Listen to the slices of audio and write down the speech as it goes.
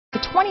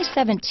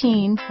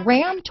2017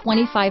 Ram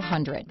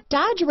 2500.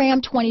 Dodge Ram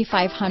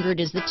 2500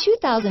 is the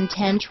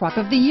 2010 Truck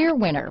of the Year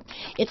winner.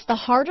 It's the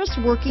hardest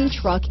working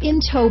truck in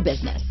tow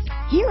business.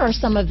 Here are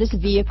some of this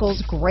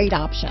vehicle's great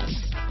options: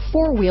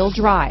 four-wheel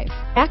drive,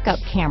 backup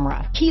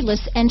camera,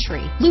 keyless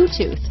entry,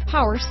 Bluetooth,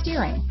 power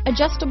steering,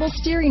 adjustable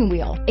steering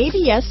wheel,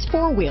 ABS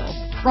four-wheel,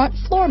 front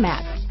floor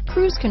mats,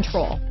 cruise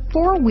control,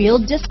 four-wheel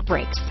disc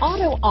brakes,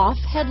 auto-off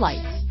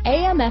headlights,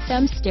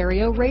 AM/FM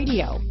stereo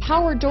radio,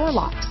 power door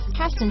locks,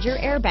 passenger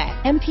airbag,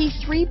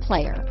 MP3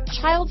 player,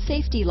 child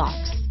safety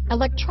locks,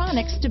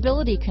 electronic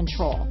stability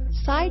control,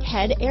 side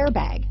head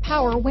airbag,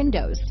 power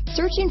windows.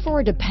 Searching for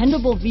a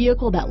dependable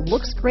vehicle that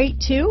looks great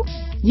too?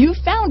 You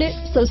found it,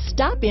 so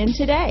stop in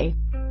today.